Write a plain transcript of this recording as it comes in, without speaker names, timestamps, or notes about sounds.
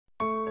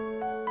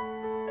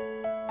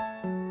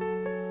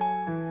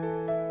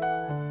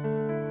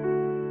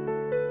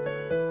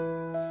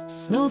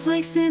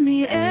Snowflakes in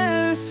the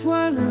air,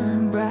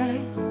 swirling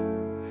bright.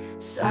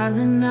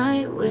 Silent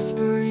night,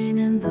 whispering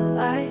in the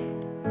light.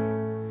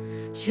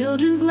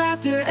 Children's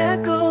laughter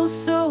echoes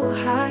so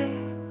high.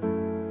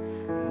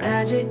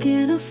 Magic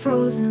in a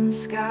frozen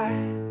sky.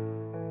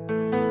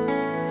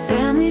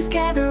 Families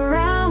gather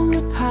round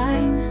the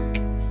pine.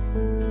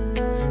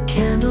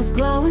 Candles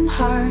glow and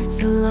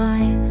hearts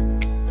align.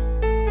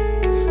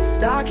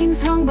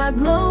 Stockings hung by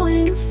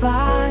glowing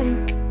fire.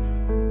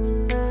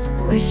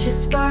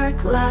 Wishes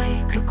spark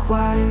like a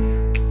choir.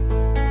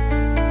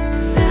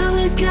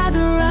 Families gather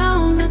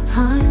round the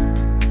pine.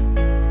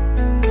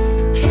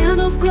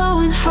 Candles glow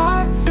and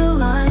hearts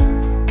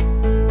align.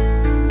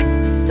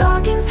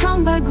 Stockings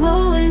hung by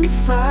glowing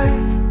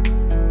fire.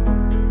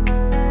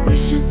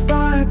 Wishes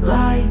spark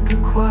like a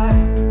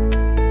choir.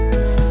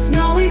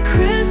 Snowy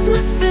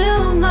Christmas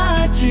fill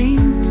my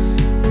dreams.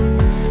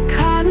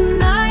 Cotton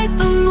night,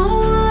 the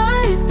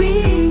moonlight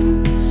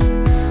beams.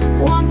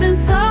 Warmth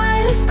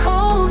inside as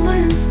cold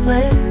winds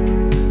play.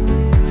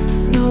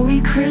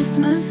 Snowy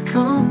Christmas,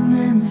 come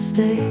and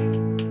stay.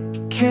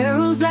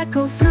 Carols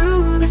echo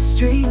through the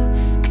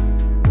streets.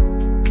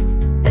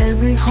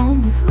 Every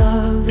home with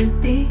love it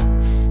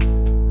beats.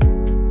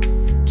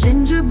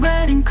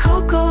 Gingerbread and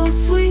cocoa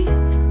sweet.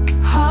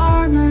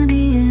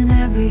 Harmony in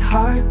every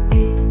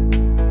heartbeat.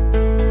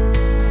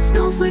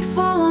 Snowflakes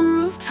fall on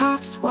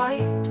rooftops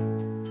white.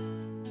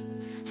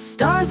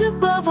 Stars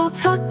above all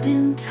tucked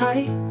in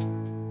tight.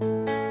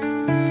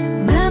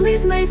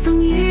 Memories made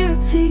from year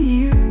to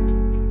year.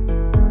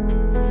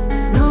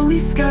 Snowy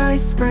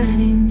skies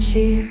spreading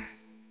cheer.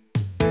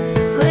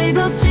 Sleigh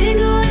bells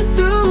jingling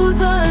through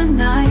the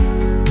night.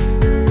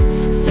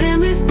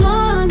 Families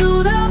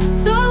bundled up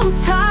so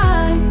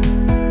tight.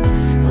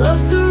 Love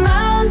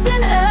surrounds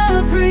in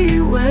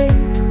every way.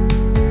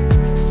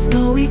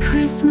 Snowy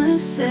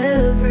Christmas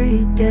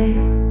every day.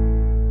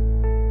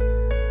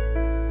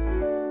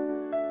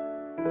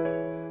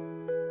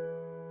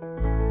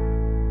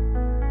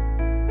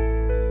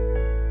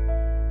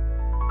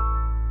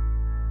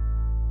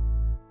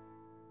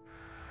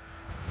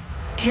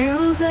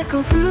 Carols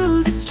echo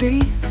through the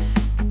streets.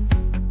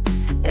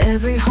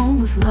 Every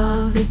home with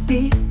love it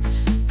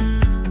beats.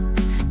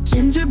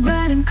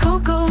 Gingerbread and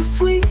cocoa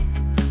sweet.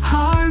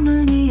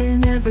 Harmony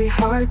in every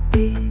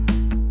heartbeat.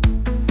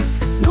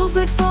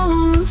 Snowflakes fall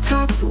on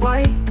rooftops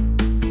white.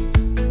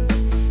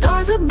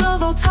 Stars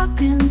above all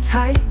tucked in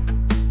tight.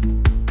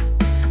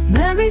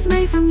 Memories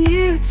made from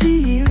year to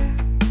year.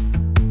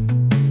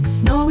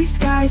 Snowy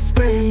skies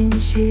spreading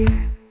cheer.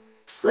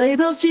 Sleigh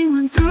bells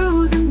jingling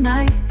through the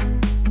night.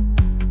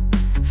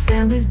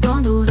 Families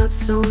bundled up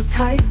so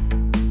tight.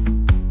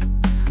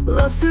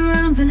 Love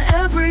surrounds in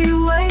every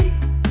way.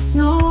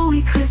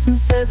 Snowy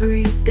Christmas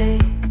every day.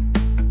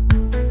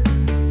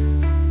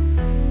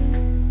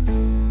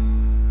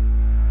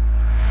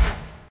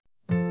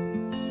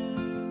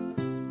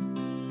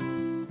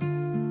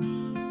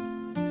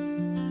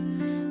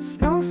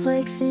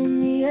 Snowflakes in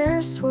the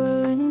air,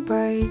 swirling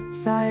bright.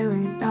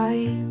 Silent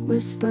night,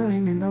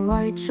 whispering in the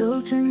light.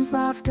 Children's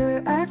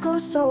laughter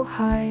echoes so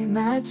high.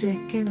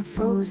 Magic in a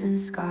frozen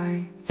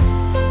sky.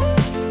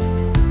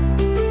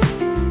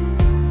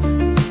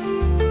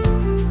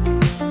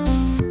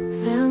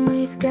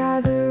 Families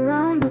gather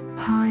round the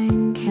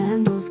pine.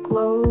 Candles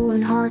glow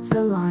and hearts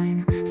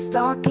align.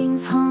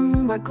 Stockings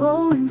hung by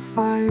glowing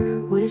fire.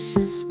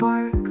 Wishes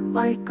spark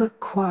like a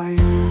choir.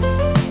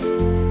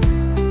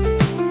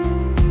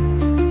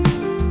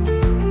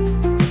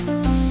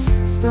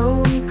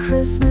 Snowy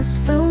Christmas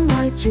fill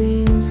my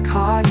dreams.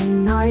 Caught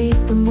in night,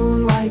 the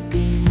moonlight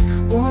beams.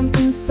 Warmth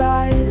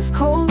inside as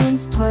cold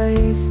winds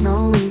play.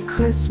 Snowy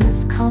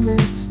Christmas, come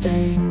and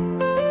stay.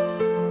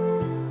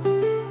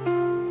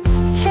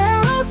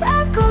 Carols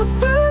echo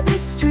through the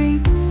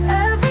streets.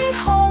 Every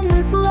home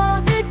with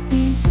love it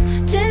beats.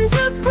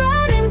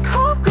 Gingerbread and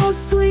cocoa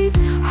sweet.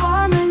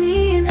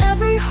 Harmony in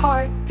every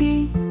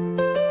heartbeat.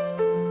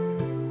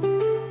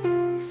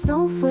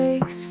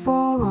 Snowflakes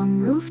fall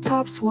on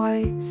rooftops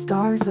white.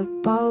 Stars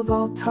above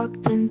all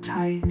tucked in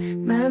tight.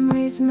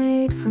 Memories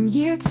made from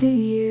year to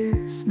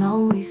year.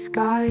 Snowy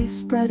skies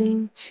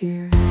spreading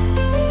cheer.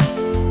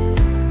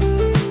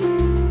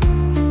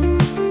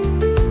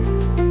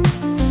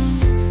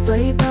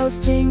 Sleigh bells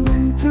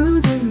jingling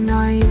through the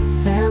night.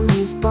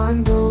 Families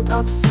bundled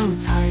up so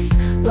tight.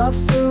 Love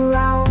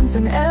surrounds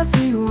in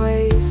every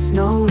way.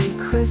 Snowy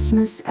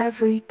Christmas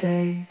every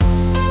day.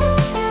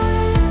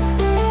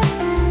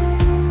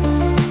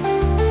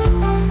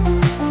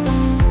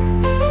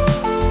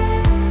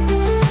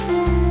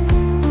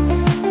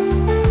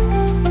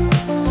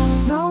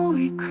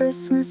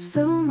 Christmas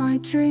fill my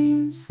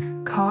dreams.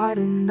 Caught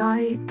in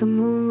night, the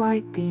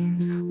moonlight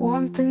beams.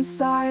 Warmth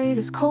inside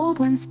as cold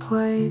winds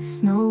play.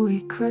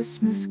 Snowy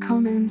Christmas,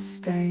 come and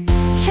stay.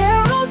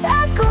 Carols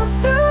echo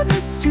through the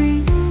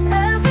streets.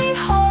 Every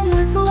home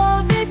with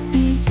love it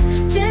beats.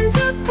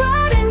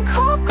 Gingerbread and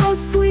cocoa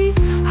sweet.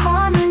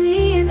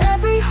 Harmony in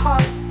every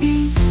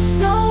heartbeat.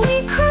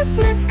 Snowy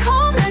Christmas,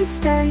 come and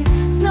stay.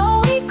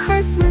 Snowy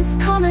Christmas,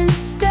 come and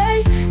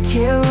stay.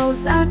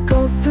 Carols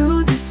echo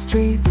through the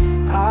streets.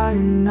 Caught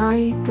in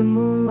night, the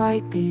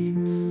moonlight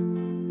beams.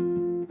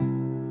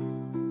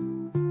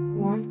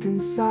 Warmth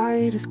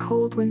inside as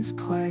cold winds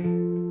play.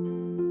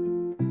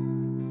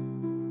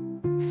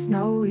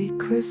 Snowy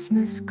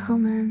Christmas,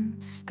 come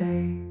and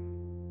stay.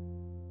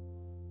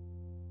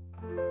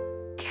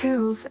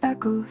 Carols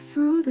echo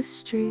through the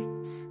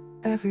streets.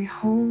 Every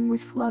home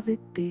with love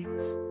it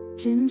beats.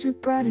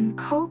 Gingerbread and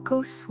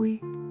cocoa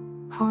sweet.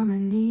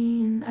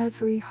 Harmony in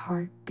every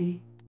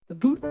heartbeat.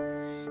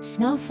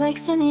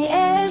 Snowflakes in the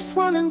air,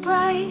 swirling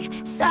bright.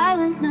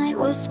 Silent night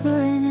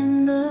whispering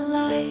in the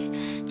light.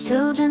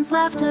 Children's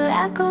laughter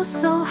echoes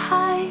so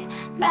high.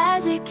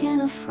 Magic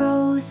in a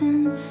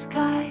frozen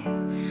sky.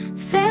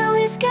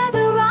 Families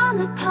gather round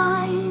the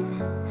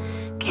pine.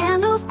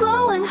 Candles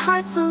glow and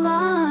hearts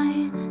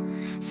align.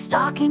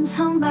 Stockings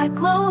hung by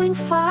glowing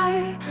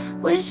fire.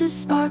 Wishes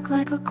spark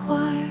like a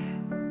choir.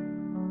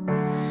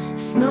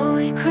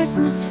 Snowy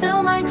Christmas,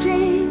 fill my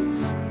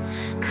dreams.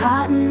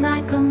 Caught in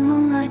night, the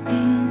moonlight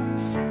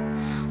beams.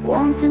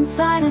 Warmth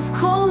inside as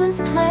cold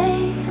winds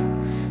play.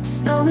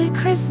 Snowy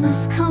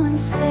Christmas, come and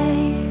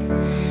stay.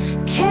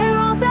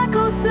 Carols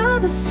echo through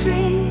the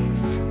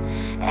streets.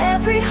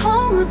 Every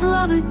home with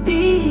love it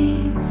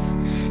beats.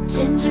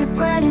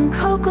 Gingerbread and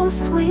cocoa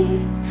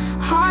sweet.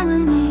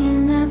 Harmony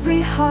in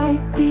every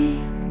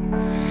heartbeat.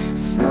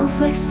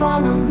 Snowflakes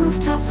fall on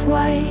rooftops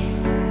white.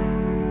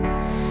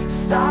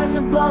 Stars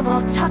above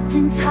all tucked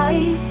in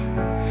tight.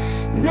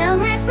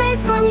 Memories made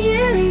from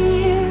year to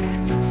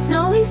year.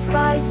 Snowy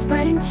skies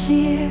spreading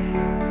cheer.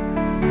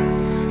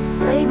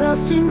 Sleigh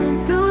bells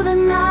jingling through the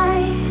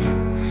night.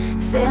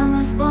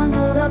 Families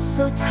bundled up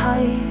so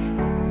tight.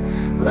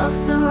 Love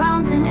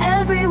surrounds in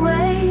every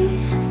way.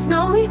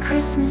 Snowy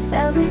Christmas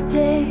every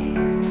day.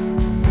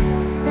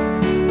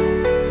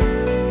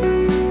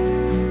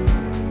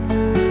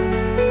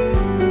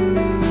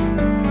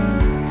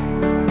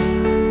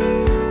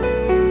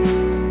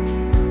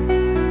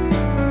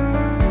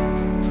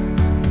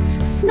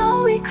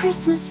 Snowy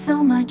Christmas,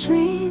 fill my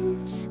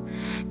dreams.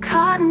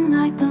 Caught in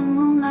night, the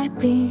moonlight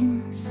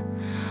beams.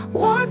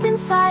 Warmth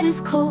inside as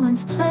cold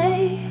winds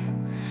play.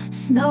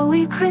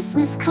 Snowy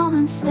Christmas, come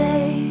and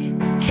stay.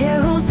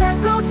 Carols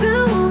echo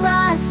through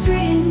my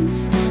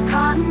streams.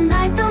 Caught in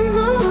night, the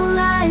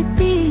moonlight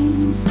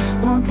beams.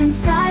 Warmth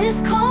inside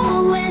as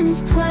cold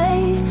winds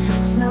play.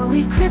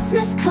 Snowy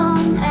Christmas,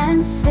 come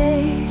and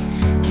stay.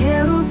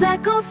 Carols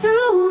echo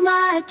through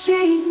my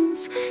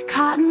dreams.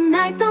 Caught in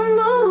night, the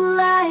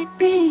moonlight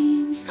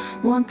beams.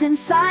 Warmth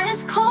inside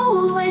as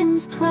cold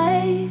winds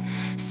play.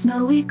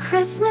 Snowy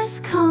Christmas,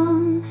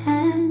 come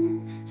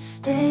and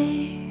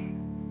stay.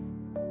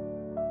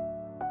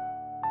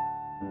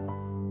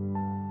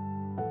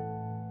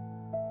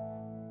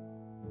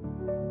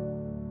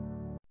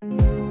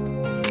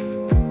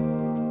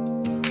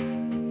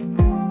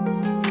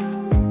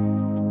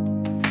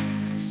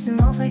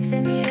 Snowflakes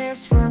in the air,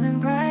 swirling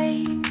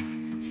bright.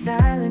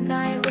 Silent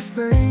night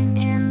whispering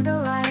in the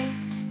light.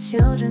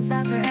 Children's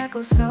laughter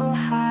echoes so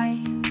high.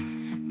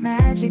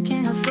 Magic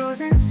in a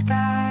frozen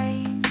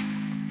sky.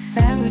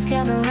 Families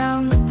gather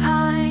round the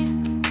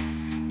pine.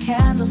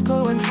 Candles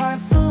glow and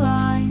hearts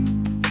align.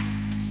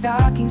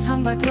 Stockings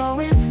hung by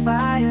glowing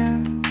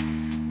fire.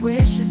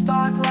 Wishes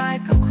spark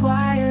like a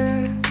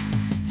choir.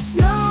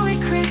 Snowy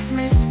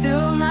Christmas,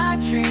 fill my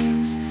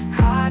dreams.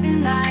 Caught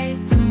in night,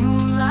 the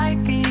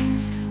moonlight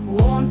beams.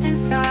 Warmth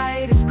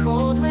inside as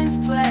cold winds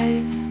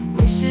play.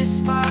 Wishes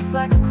spark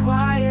like a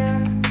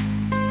choir.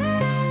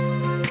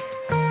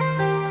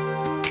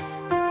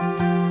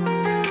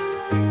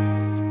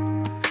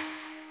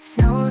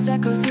 Snows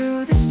echo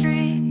through the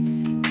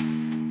streets.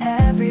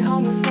 Every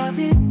home with love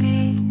it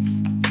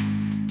beats.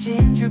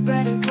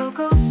 Gingerbread and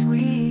cocoa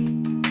sweet.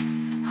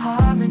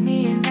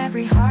 Harmony in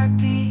every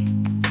heartbeat.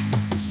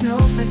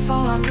 Snowflakes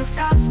fall on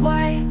rooftops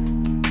white.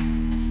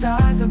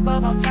 Stars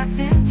above all tucked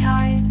in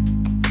tight.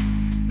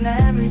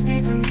 Memories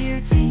made from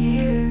year to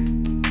year.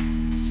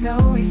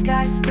 Snowy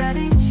skies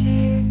spreading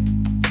cheer.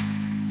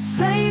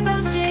 Sleigh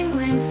bells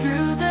jingling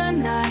through the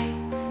night.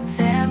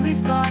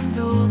 Families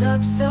bundled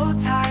up so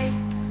tight.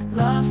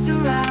 Love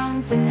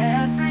surrounds in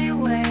every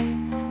way.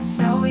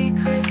 Snowy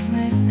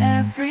Christmas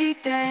every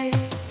day.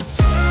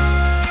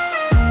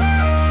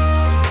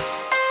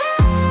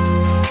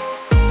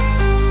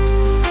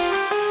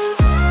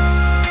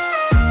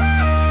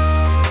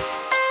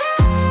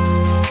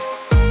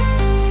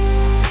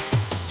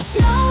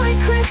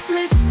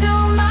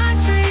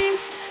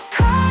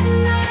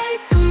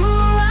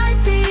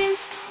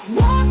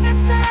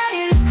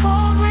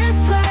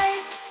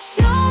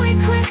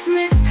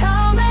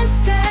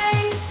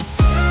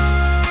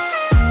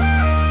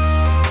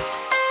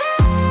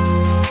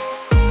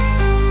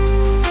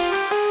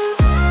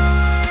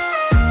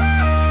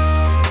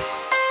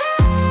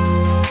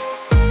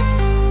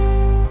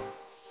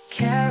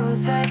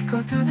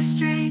 Echo through the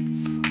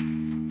streets.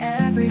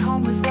 Every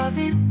home with love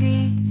it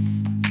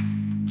beats.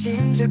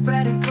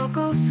 Gingerbread and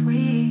cocoa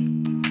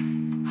sweet.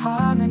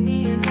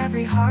 Harmony in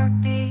every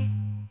heartbeat.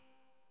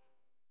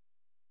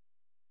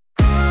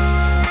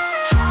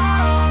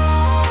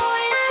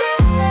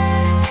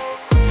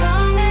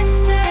 Come and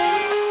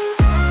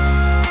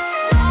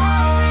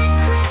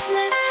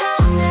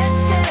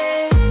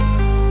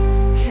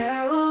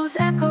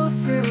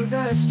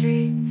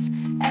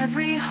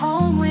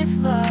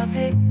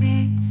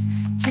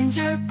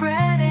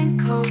gingerbread and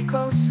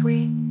cocoa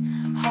sweet,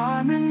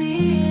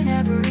 harmony in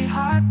every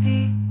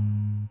heartbeat.